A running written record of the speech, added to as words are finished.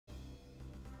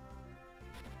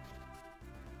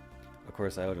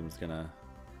course, Iodum's gonna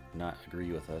not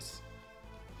agree with us.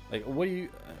 Like, what do you...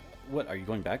 what, are you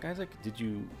going back, Isaac? Do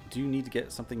you need to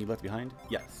get something you left behind?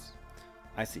 Yes.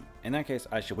 I see. In that case,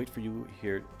 I shall wait for you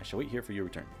here. I shall wait here for your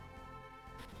return.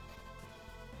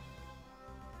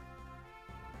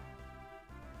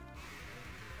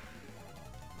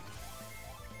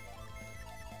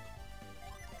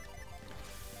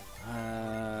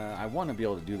 I want to be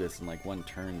able to do this in like one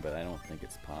turn, but I don't think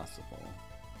it's possible.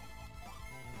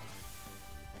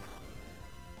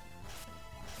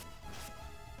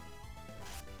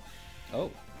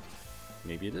 Oh,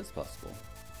 maybe it is possible.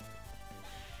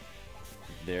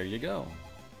 There you go.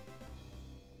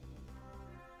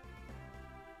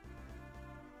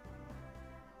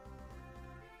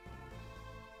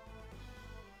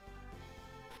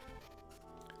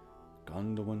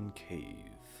 Gondolin Cave.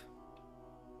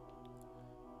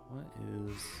 What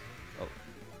is... oh.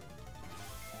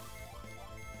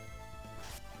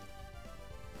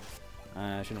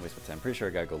 I shouldn't waste my time. Pretty sure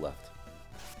I gotta go left.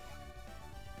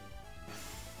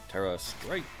 Terra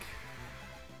Strike!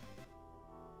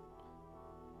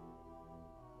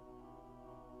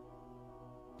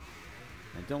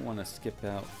 I don't want to skimp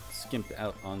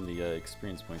out on the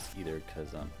experience points either,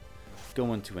 because I'm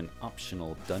going to an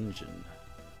optional dungeon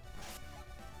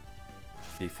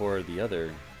before the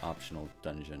other optional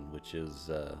dungeon, which is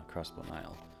Crossbow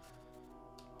Isle.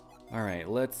 Alright,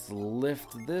 let's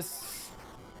lift this.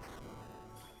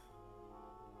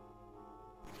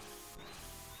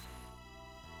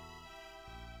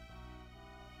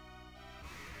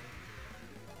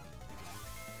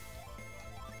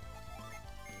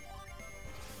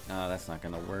 Ah, that's not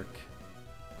gonna work.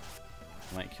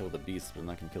 I might kill the beast, but I'm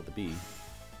not gonna kill the bee.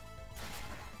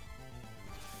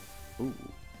 Ooh.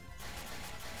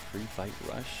 Free fight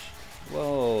rush?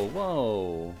 Whoa,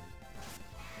 whoa!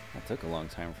 That took a long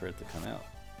time for it to come out.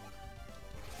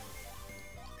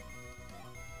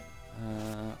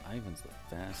 Ivan's the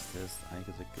fastest.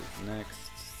 Isaac is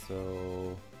next,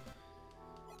 so...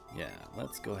 yeah,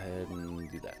 let's go ahead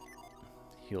and do that.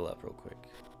 Heal up real quick.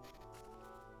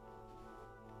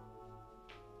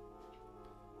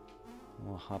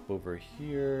 We'll hop over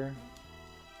here.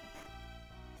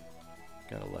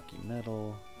 Got a lucky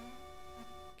medal.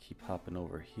 Keep hopping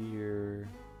over here.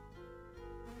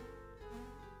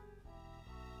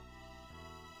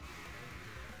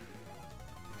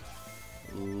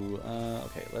 Ooh,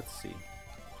 okay, let's see.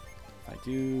 If I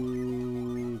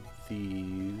do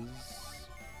these,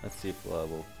 let's see if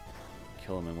we'll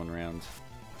kill him in one round.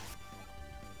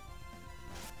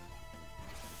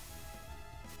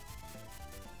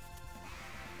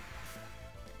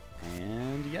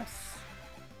 And yes.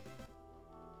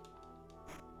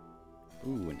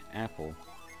 Ooh, an apple.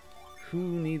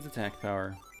 Who needs attack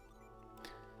power?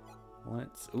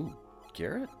 Let's... ooh,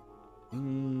 Garrett?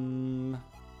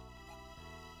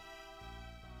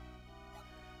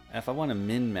 If I want to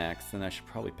min-max, then I should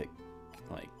probably pick,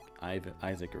 like,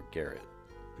 Isaac or Garrett.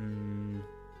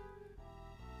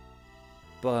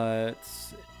 But...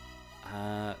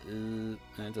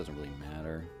 it doesn't really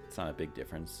matter. It's not a big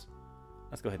difference.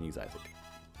 Let's go ahead and use Isaac.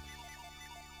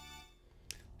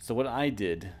 So what I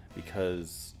did,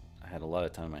 because I had a lot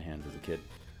of time on my hands as a kid,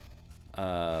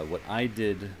 what I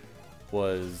did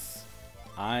was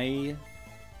I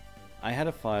had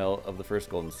a file of the first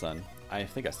Golden Sun. I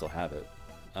think I still have it,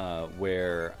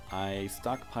 where I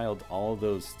stockpiled all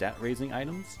those stat-raising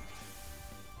items.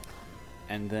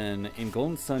 And then in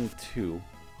Golden Sun 2,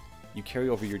 you carry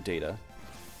over your data.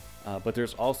 But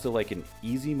there's also like an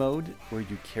easy mode where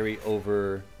you carry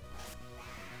over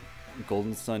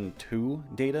Golden Sun 2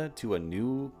 data to a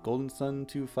new Golden Sun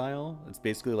 2 file. It's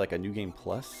basically like a New Game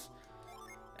Plus.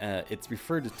 It's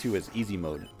referred to as easy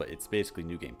mode, but it's basically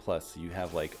New Game Plus. So you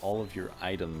have like all of your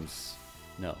items.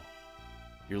 No.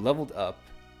 You're leveled up.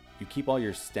 You keep all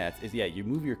your stats. Yeah, you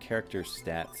move your character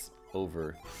stats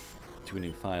over to a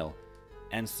new file.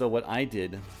 And so what I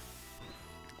did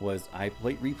was I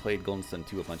replayed Golden Sun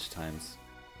 2 a bunch of times,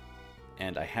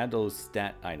 and I had those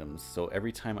stat items, so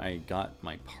every time I got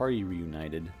my party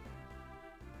reunited,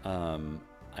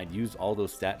 I'd use all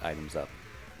those stat items up.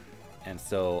 And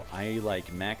so I like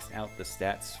maxed out the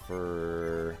stats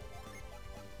for,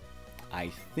 I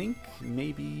think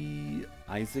maybe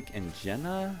Isaac and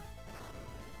Jenna,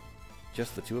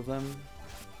 just the two of them.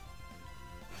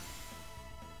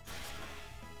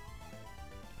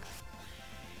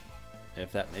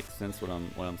 If that makes sense, what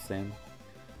I'm saying.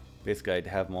 Basically, I'd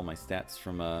have all my stats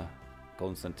from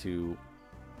Golden Sun 2,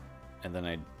 and then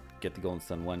I'd get the Golden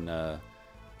Sun 1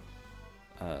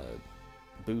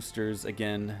 boosters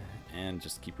again, and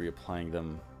just keep reapplying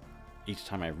them each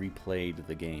time I replayed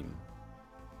the game.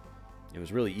 It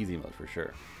was really easy mode for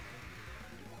sure.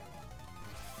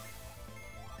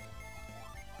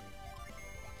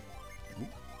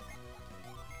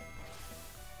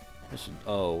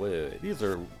 Oh, wait. These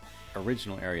are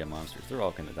original area monsters. They're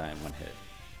all gonna die in one hit.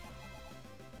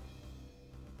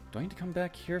 Do I need to come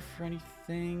back here for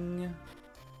anything?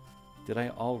 Did I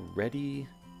already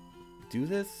do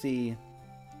this? See,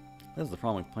 this is the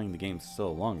problem with playing the game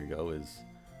so long ago, is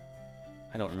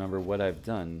I don't remember what I've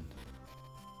done.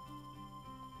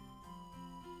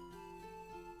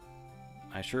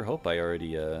 I sure hope I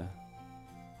already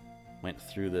went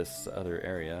through this other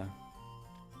area.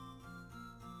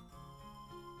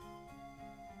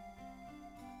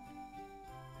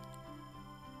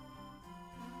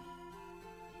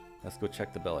 Let's go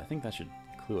check the bell. I think that should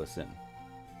clue us in.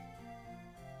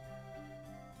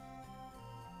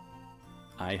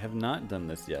 I have not done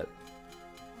this yet.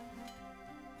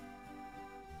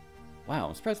 Wow,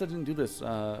 I'm surprised I didn't do this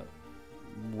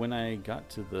when I got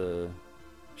to the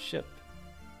ship.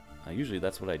 Usually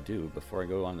that's what I do. Before I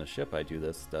go on the ship, I do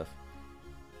this stuff.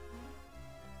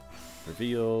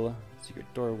 Reveal, secret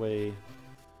doorway,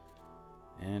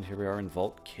 and here we are in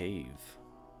Vault Cave.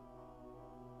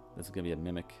 This is going to be a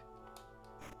mimic.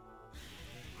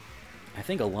 I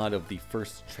think a lot of the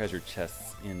first treasure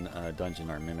chests in Dungeon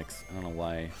are mimics. I don't know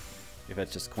why. If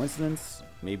that's just coincidence,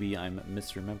 maybe I'm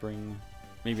misremembering.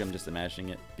 Maybe I'm just imagining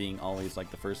it being always like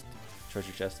the first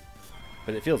treasure chest.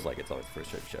 But it feels like it's always the first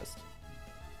treasure chest.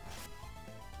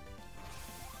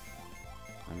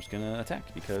 I'm just going to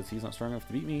attack because he's not strong enough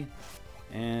to beat me.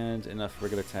 And enough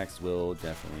regular attacks will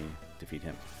definitely defeat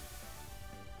him.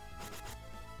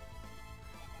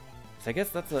 So I guess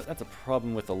that's a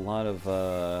problem with a lot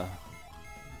of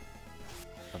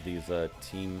these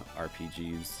team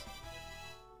RPGs,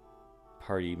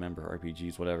 party member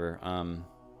RPGs, whatever.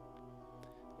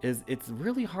 Is it's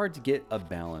really hard to get a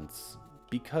balance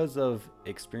because of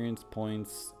experience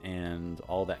points and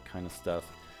all that kind of stuff.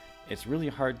 It's really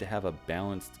hard to have a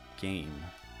balanced game.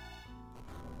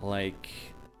 Like,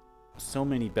 so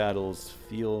many battles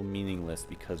feel meaningless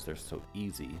because they're so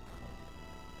easy.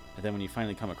 And then when you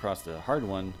finally come across the hard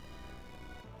one,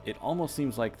 it almost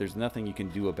seems like there's nothing you can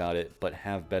do about it but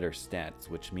have better stats,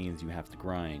 which means you have to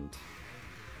grind.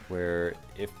 Where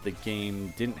if the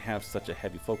game didn't have such a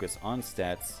heavy focus on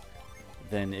stats,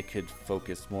 then it could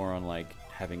focus more on like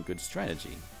having good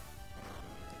strategy.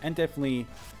 And definitely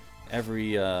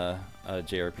every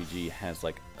JRPG has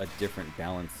like a different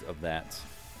balance of that,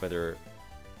 whether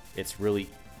it's really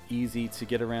easy to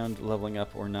get around leveling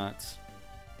up or not.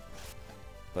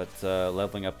 But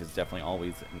leveling up is definitely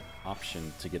always an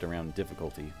option to get around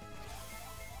difficulty.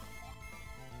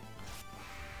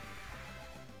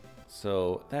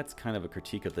 So that's kind of a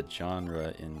critique of the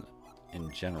genre in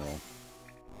general.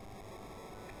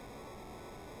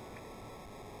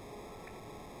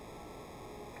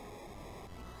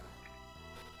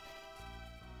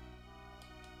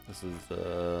 This is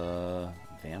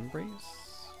Van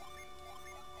Brace?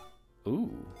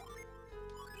 Ooh.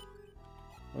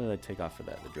 What did I take off for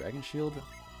that? The Dragon Shield?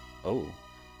 Oh.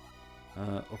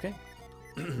 Okay.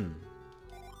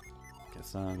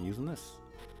 Guess I'm using this.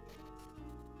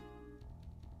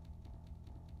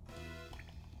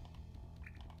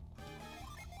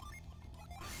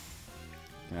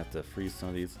 Gonna have to freeze some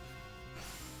of these.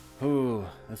 Ooh,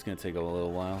 that's gonna take a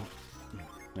little while.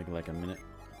 Maybe like a minute.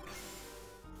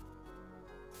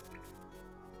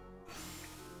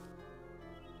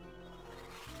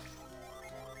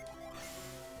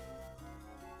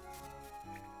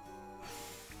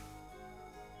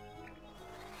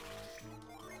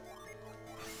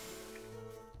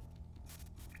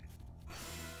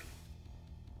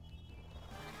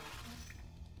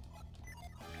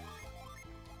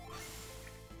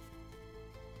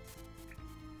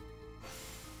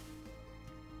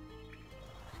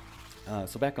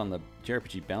 So back on the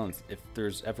JRPG balance, if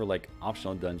there's ever like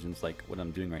optional dungeons like what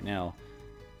I'm doing right now,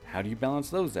 how do you balance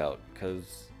those out?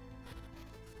 Because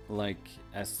like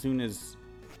as soon as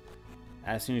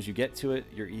you get to it,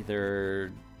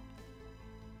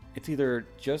 it's either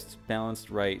just balanced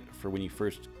right for when you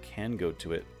first can go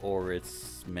to it, or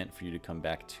it's meant for you to come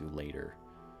back to later.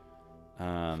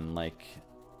 Playing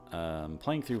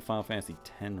through Final Fantasy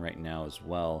X right now as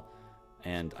well,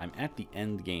 and I'm at the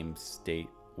end game state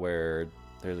where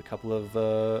there's a couple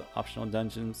of optional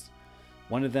dungeons.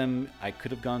 One of them I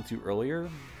could have gone through earlier,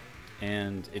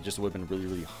 and it just would have been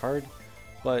really, really hard.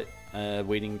 But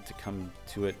waiting to come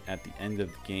to it at the end of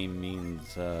the game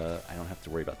means I don't have to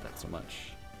worry about that so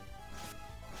much.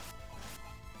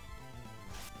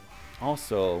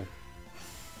 Also,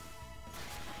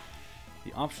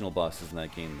 the optional bosses in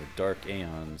that game, the Dark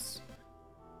Aeons,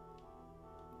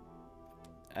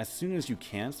 as soon as you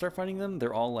can start fighting them,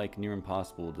 they're all like near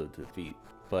impossible to defeat.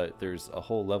 But there's a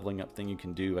whole leveling up thing you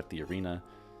can do at the arena.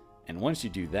 And once you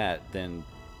do that, then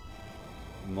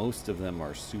most of them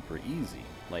are super easy.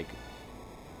 Like,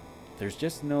 there's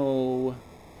just no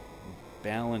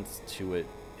balance to it.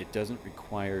 It doesn't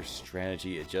require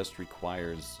strategy. It just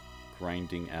requires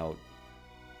grinding out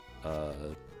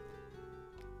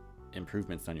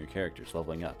improvements on your characters,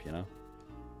 leveling up, you know?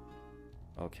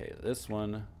 Okay, this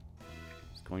one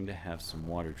is going to have some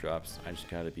water drops. I just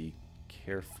gotta be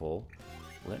careful.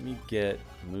 Let me get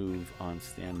move on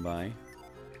standby. I'm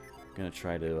gonna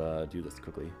try to do this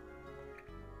quickly.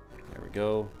 There we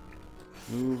go.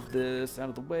 Move this out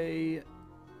of the way.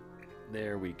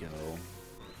 There we go.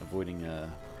 Avoiding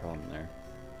a problem there.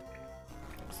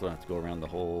 Still have to go around the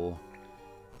whole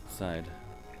side.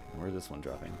 Where's this one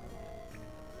dropping?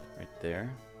 Right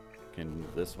there. Can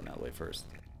move this one out of the way first.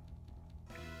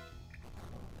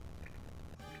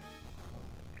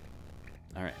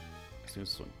 Alright. As soon as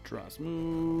this one drops,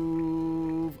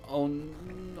 move. Oh,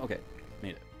 okay.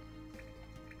 Made it.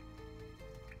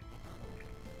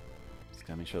 Just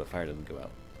gotta make sure the fire doesn't go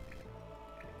out.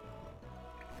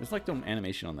 There's like no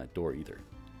animation on that door either.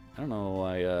 I don't know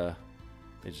why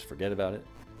they just forget about it.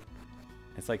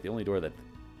 It's like the only door that...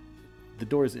 The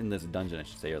doors in this dungeon, I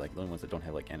should say, are like the only ones that don't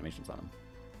have like animations on them.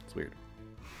 It's weird.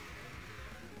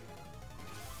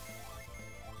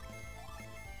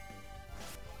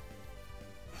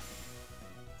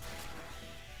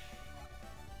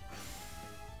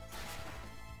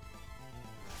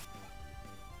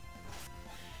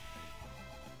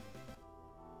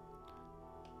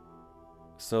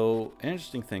 So, an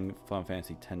interesting thing Final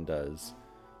Fantasy X does,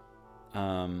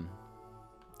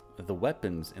 the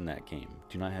weapons in that game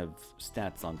do not have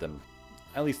stats on them.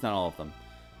 At least not all of them.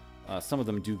 Some of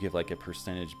them do give like a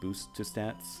percentage boost to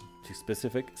stats, to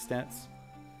specific stats.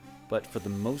 But for the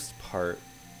most part,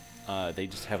 they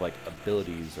just have like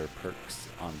abilities or perks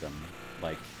on them,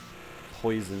 like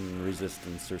poison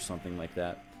resistance or something like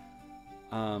that.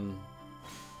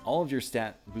 All of your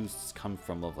stat boosts come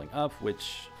from leveling up,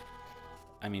 which...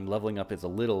 I mean, leveling up is a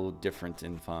little different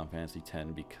in Final Fantasy X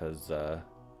because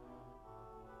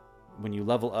when you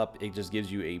level up, it just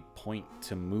gives you a point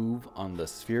to move on the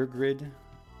sphere grid.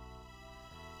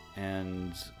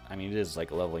 And, I mean, it is like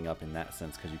leveling up in that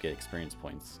sense because you get experience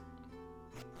points.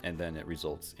 And then it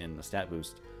results in the stat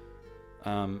boost.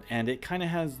 And it kind of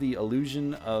has the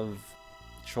illusion of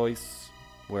choice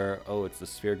where, oh, it's the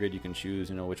sphere grid, you can choose,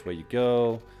 you know, which way you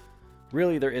go.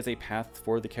 Really, there is a path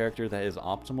for the character that is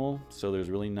optimal, so there's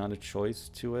really not a choice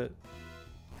to it.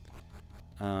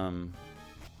 And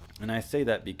I say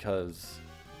that because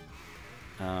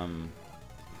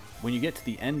when you get to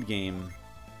the end game,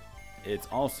 it's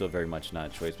also very much not a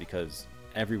choice because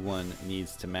everyone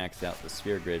needs to max out the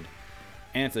sphere grid,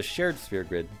 and it's a shared sphere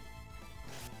grid.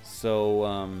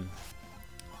 So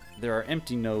there are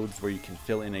empty nodes where you can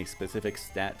fill in a specific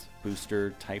stat booster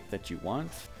type that you want.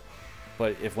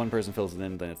 But if one person fills it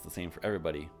in, then it's the same for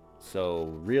everybody. So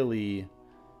really,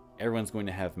 everyone's going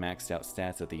to have maxed out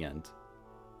stats at the end.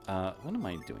 What am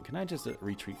I doing? Can I just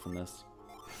retreat from this?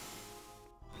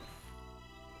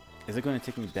 Is it going to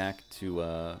take me back to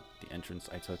the entrance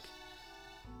I took?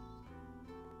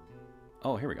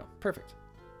 Oh, here we go. Perfect.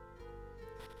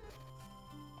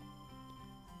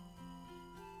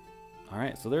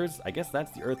 Alright, so there's... I guess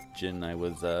that's the Earth Djinn I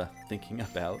was thinking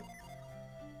about.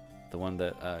 The one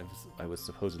that I was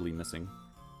supposedly missing.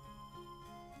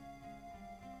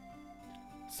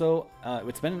 So,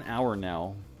 it's been an hour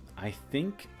now. I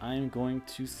think I'm going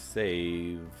to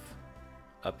save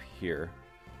up here.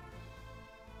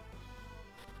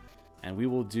 And we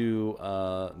will do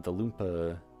the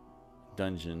Loompa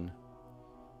dungeon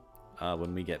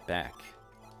when we get back.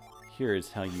 Here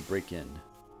is how you break in.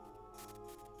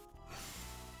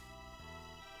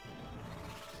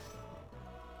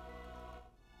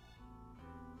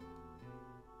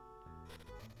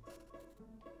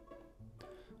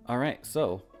 Alright,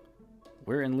 so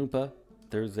we're in Loompa.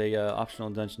 There's a optional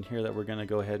dungeon here that we're going to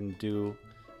go ahead and do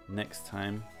next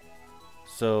time.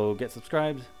 So get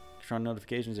subscribed, turn on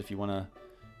notifications if you want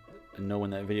to know when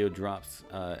that video drops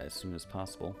as soon as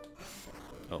possible.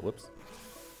 Oh, whoops.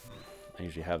 I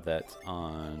usually have that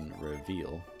on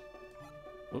reveal.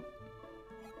 Whoop.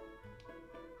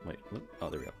 Wait, whoop. Oh,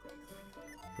 there we go.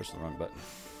 Pushed the wrong button.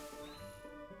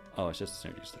 Oh, it's just a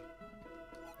synergy stick.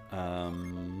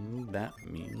 That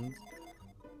means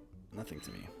nothing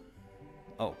to me.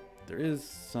 Oh, there is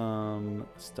some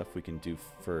stuff we can do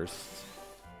first.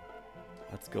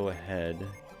 Let's go ahead and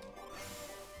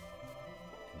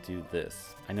do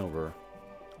this. I know we're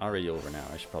already over now.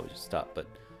 I should probably just stop, but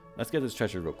let's get this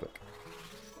treasure real quick.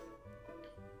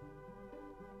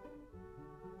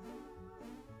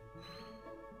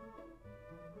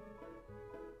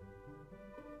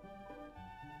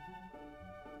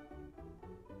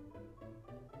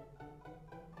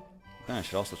 Then I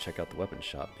should also check out the weapon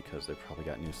shop because they've probably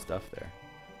got new stuff there.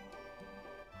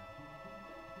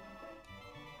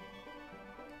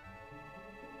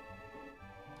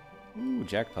 Ooh,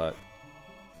 jackpot.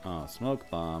 Oh, smoke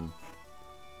bomb.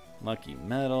 Lucky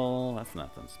metal. That's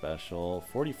nothing special.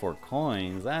 44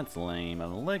 coins. That's lame.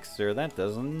 An elixir. That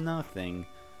does nothing.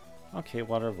 Okay,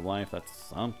 water of life. That's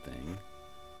something.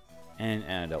 And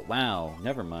antidote. Wow.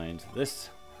 Never mind. This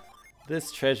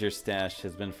treasure stash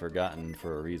has been forgotten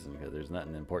for a reason because there's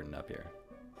nothing important up here.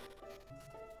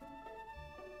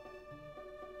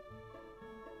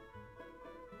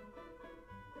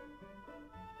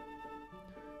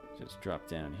 Just drop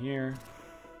down here.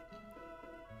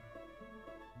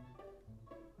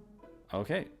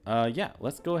 Okay, yeah,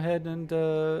 let's go ahead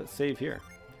and save here.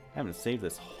 I haven't saved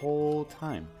this whole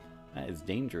time. That is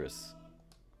dangerous.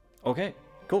 Okay,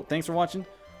 cool, thanks for watching,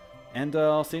 and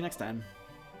I'll see you next time.